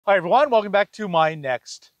Hi everyone, welcome back to my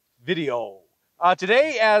next video.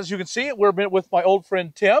 Today, as you can see, we're with my old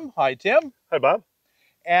friend Tim. Hi Tim. Hi, Bob.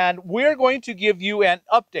 And we're going to give you an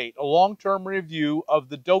update, a long-term review of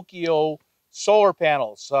the Dokio solar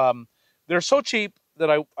panels. They're so cheap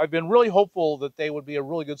that I've been really hopeful that they would be a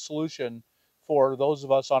really good solution for those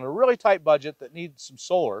of us on a really tight budget that need some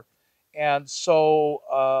solar. And so,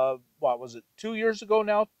 what was it, 2 years ago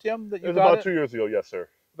now, Tim, that It you was got about it? 2 years ago, yes, sir.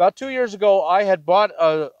 About 2 years ago, I had bought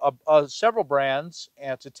several brands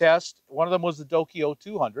and to test. One of them was the Dokio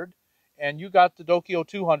 200, and you got the Dokio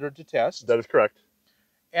 200 to test. That is correct.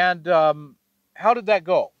 And how did that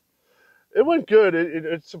go? It went good.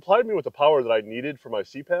 It supplied me with the power that I needed for my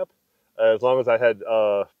CPAP, as long as I had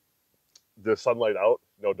the sunlight out,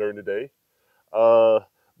 during the day.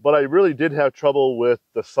 But I really did have trouble with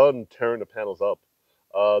the sun tearing the panels up.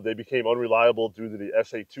 They became unreliable due to the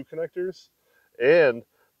SA2 connectors and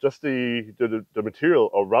just the material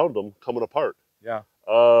around them coming apart. Yeah.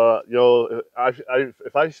 If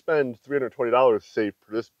I spend $320, say,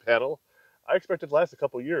 for this panel, I expect it to last a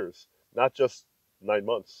couple years, not just 9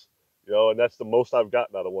 months. And that's the most I've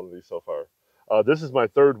gotten out of one of these so far. This is my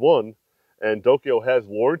third one, and Dokio has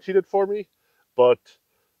warrantied it for me, but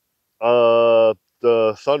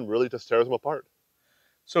the sun really just tears them apart.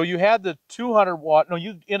 So you had the 200 watt. No,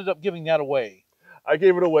 you ended up giving that away. I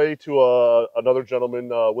gave it away to another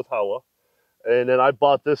gentleman with Hawa, and then I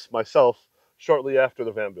bought this myself shortly after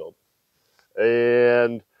the van build.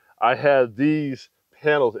 And I had these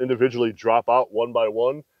panels individually drop out one by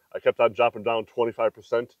one. I kept on dropping down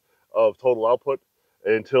 25% of total output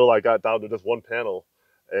until I got down to just one panel.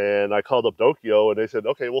 And I called up Dokio, and they said,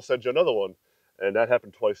 okay, we'll send you another one. And that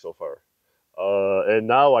happened twice so far. And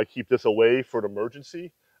now I keep this away for an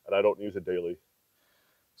emergency, and I don't use it daily.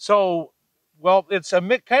 So, well, it's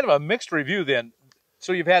kind of a mixed review then.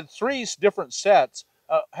 So you've had three different sets.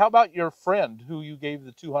 How about your friend who you gave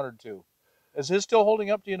the 200 to? Is his still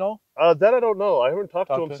holding up? Do you know? That I don't know. I haven't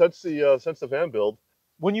talked to him since the van build.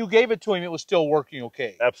 When you gave it to him, it was still working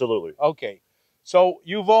okay. Absolutely. Okay, so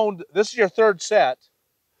you've owned. This is your third set.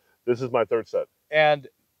 This is my third set. And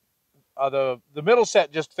the middle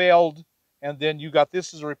set just failed, and then you got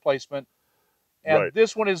this as a replacement. And right.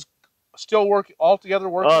 This one is still altogether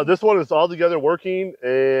working. This one is altogether working,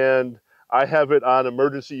 and I have it on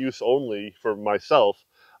emergency use only for myself.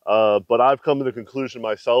 But I've come to the conclusion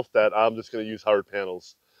myself that I'm just going to use hard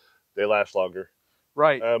panels. They last longer.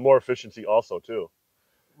 Right. More efficiency also, too.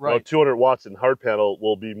 Right. 200 watts in hard panel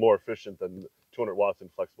will be more efficient than 200 watts in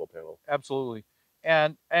flexible panel. Absolutely.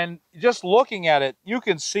 And just looking at it, you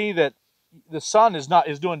can see that the sun is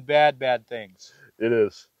doing bad things. It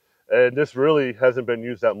is. And this really hasn't been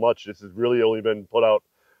used that much. This has really only been put out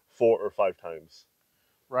 4 or 5 times.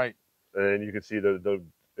 Right. And you can see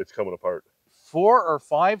it's coming apart. 4 or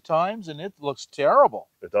 5 times, and it looks terrible.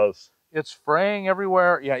 It does. It's fraying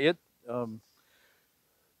everywhere. Yeah,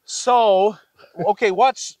 so, okay,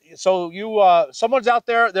 someone's out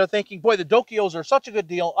there, they're thinking, boy, the Dokios are such a good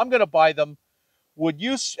deal. I'm going to buy them. Would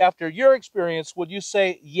you, after your experience, would you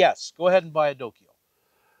say, yes, go ahead and buy a Dokio?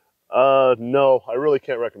 No, I really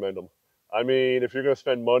can't recommend them. I mean, if you're going to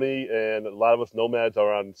spend money, and a lot of us nomads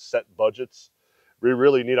are on set budgets, we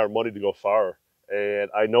really need our money to go far. And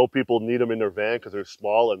I know people need them in their van because they're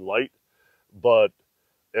small and light, but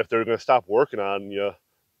if they're going to stop working on you,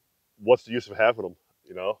 what's the use of having them?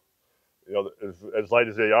 As light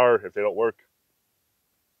as they are, if they don't work,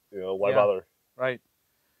 why bother? Right.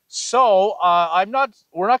 So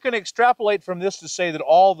we're not going to extrapolate from this to say that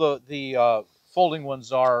all the folding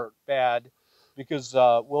ones are bad, because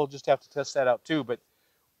we'll just have to test that out too. But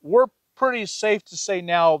we're pretty safe to say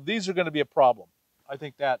now these are going to be a problem. I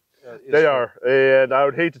think that is they are, and I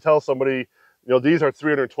would hate to tell somebody, these are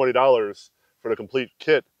 $320 for the complete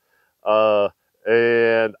kit,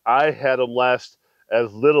 and I had them last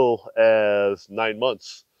as little as 9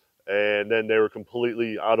 months, and then they were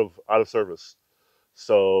completely out of service.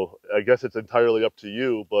 So I guess it's entirely up to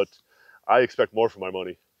you, but I expect more for my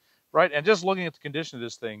money. Right, and just looking at the condition of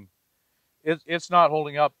this thing, it's not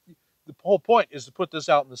holding up. The whole point is to put this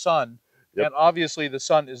out in the sun, yep. And obviously the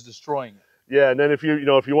sun is destroying it. Yeah, and then if you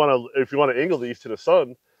want to angle these to the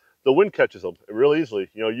sun, the wind catches them really easily.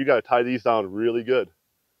 You got to tie these down really good.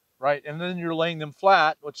 Right, and then you're laying them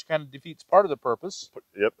flat, which kind of defeats part of the purpose.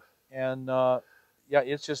 Yep. And yeah,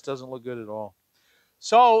 it just doesn't look good at all.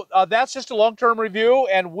 So that's just a long-term review,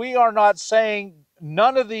 and we are not saying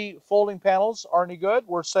none of the folding panels are any good.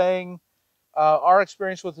 We're saying our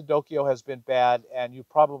experience with the Dokio has been bad, and you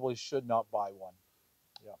probably should not buy one.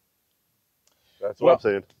 Yeah. That's what I'm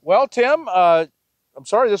saying. Well, Tim, I'm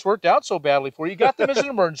sorry this worked out so badly for you. You got them as an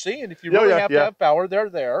emergency, and if you Yeah, really yeah, have to yeah. have power, they're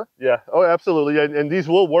there. Yeah. Oh, absolutely. And these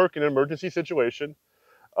will work in an emergency situation,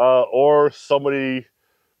 or somebody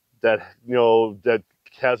that that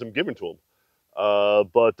has them given to them.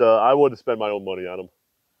 But I wouldn't spend my own money on them.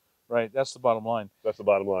 Right. That's the bottom line. That's the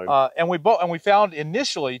bottom line. And we found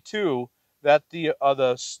initially too that the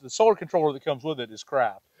solar controller that comes with it is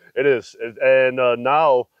crap. It is, and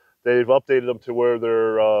now they've updated them to where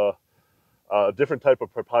they're a different type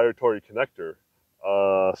of proprietary connector.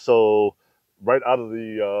 So right out of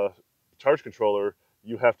the charge controller,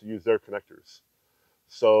 you have to use their connectors.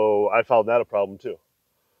 So I found that a problem too.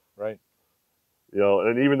 Right.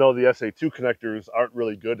 And even though the SA2 connectors aren't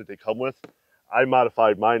really good that they come with, I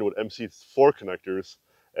modified mine with MC4 connectors,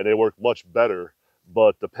 and they work much better.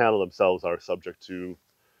 But the panel themselves are subject to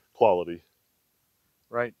quality.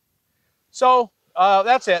 Right. So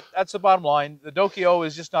that's it. That's the bottom line. The Dokio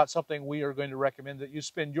is just not something we are going to recommend that you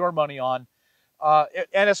spend your money on.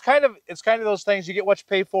 And it's kind of those things, you get what you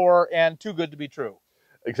pay for, and too good to be true.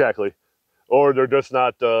 Exactly. Or they're just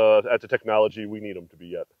not at the technology we need them to be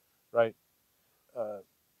yet. Right.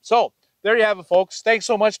 So there you have it, folks. Thanks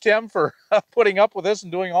so much, Tim, for putting up with this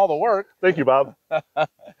and doing all the work. Thank you, Bob.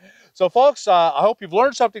 So, folks, I hope you've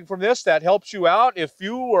learned something from this that helps you out. If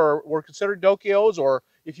you were considering Dokios, or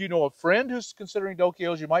if you know a friend who's considering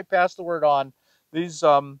Dokios, you might pass the word on. These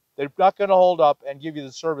they're not going to hold up and give you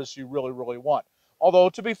the service you really, really want. Although,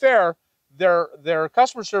 to be fair, their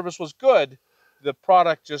customer service was good. The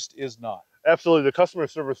product just is not. Absolutely. The customer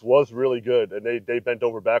service was really good, and they bent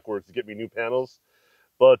over backwards to get me new panels.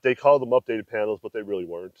 But they called them updated panels, but they really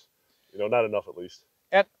weren't. Not enough at least.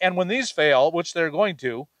 And when these fail, which they're going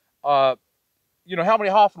to, how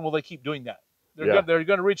often will they keep doing that? They're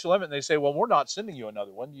going to reach a limit, and they say, well, we're not sending you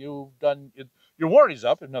another one. You've done it. Your warranty's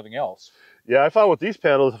up, if nothing else. Yeah, I found with these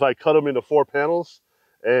panels, if I cut them into 4 panels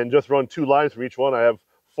and just run 2 lines from each one, I have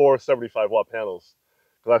 4 75-watt panels.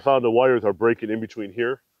 Because I found the wires are breaking in between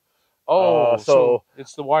here. Oh, so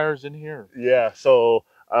it's the wires in here. Yeah, so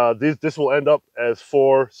this will end up as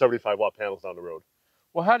 4 75-watt panels down the road.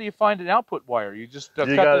 Well, how do you find an output wire? You just cut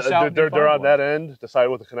this out. They're on that end, the side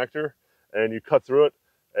with the connector, and you cut through it,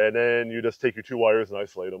 and then you just take your 2 wires and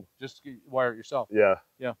isolate them. Just wire it yourself. Yeah.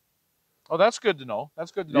 Yeah. Oh, that's good to know.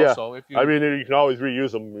 That's good to know. Yeah. So if you, I mean, you can always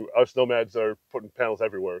reuse them. Us nomads are putting panels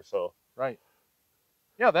everywhere, so. Right.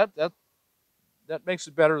 Yeah, that makes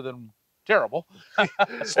it better than terrible.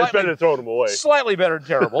 It's better than throwing them away. Slightly better than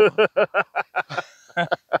terrible.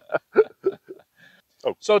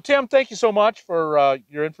 Oh. So, Tim, thank you so much for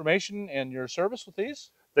your information and your service with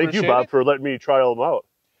these. Thank you, Bob, for letting me try them out.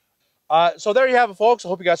 So there you have it, folks. I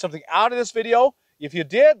hope you got something out of this video. If you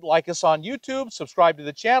did, like us on YouTube, subscribe to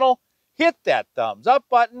the channel, hit that thumbs up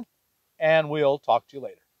button, and we'll talk to you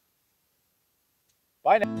later.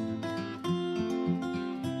 Bye now.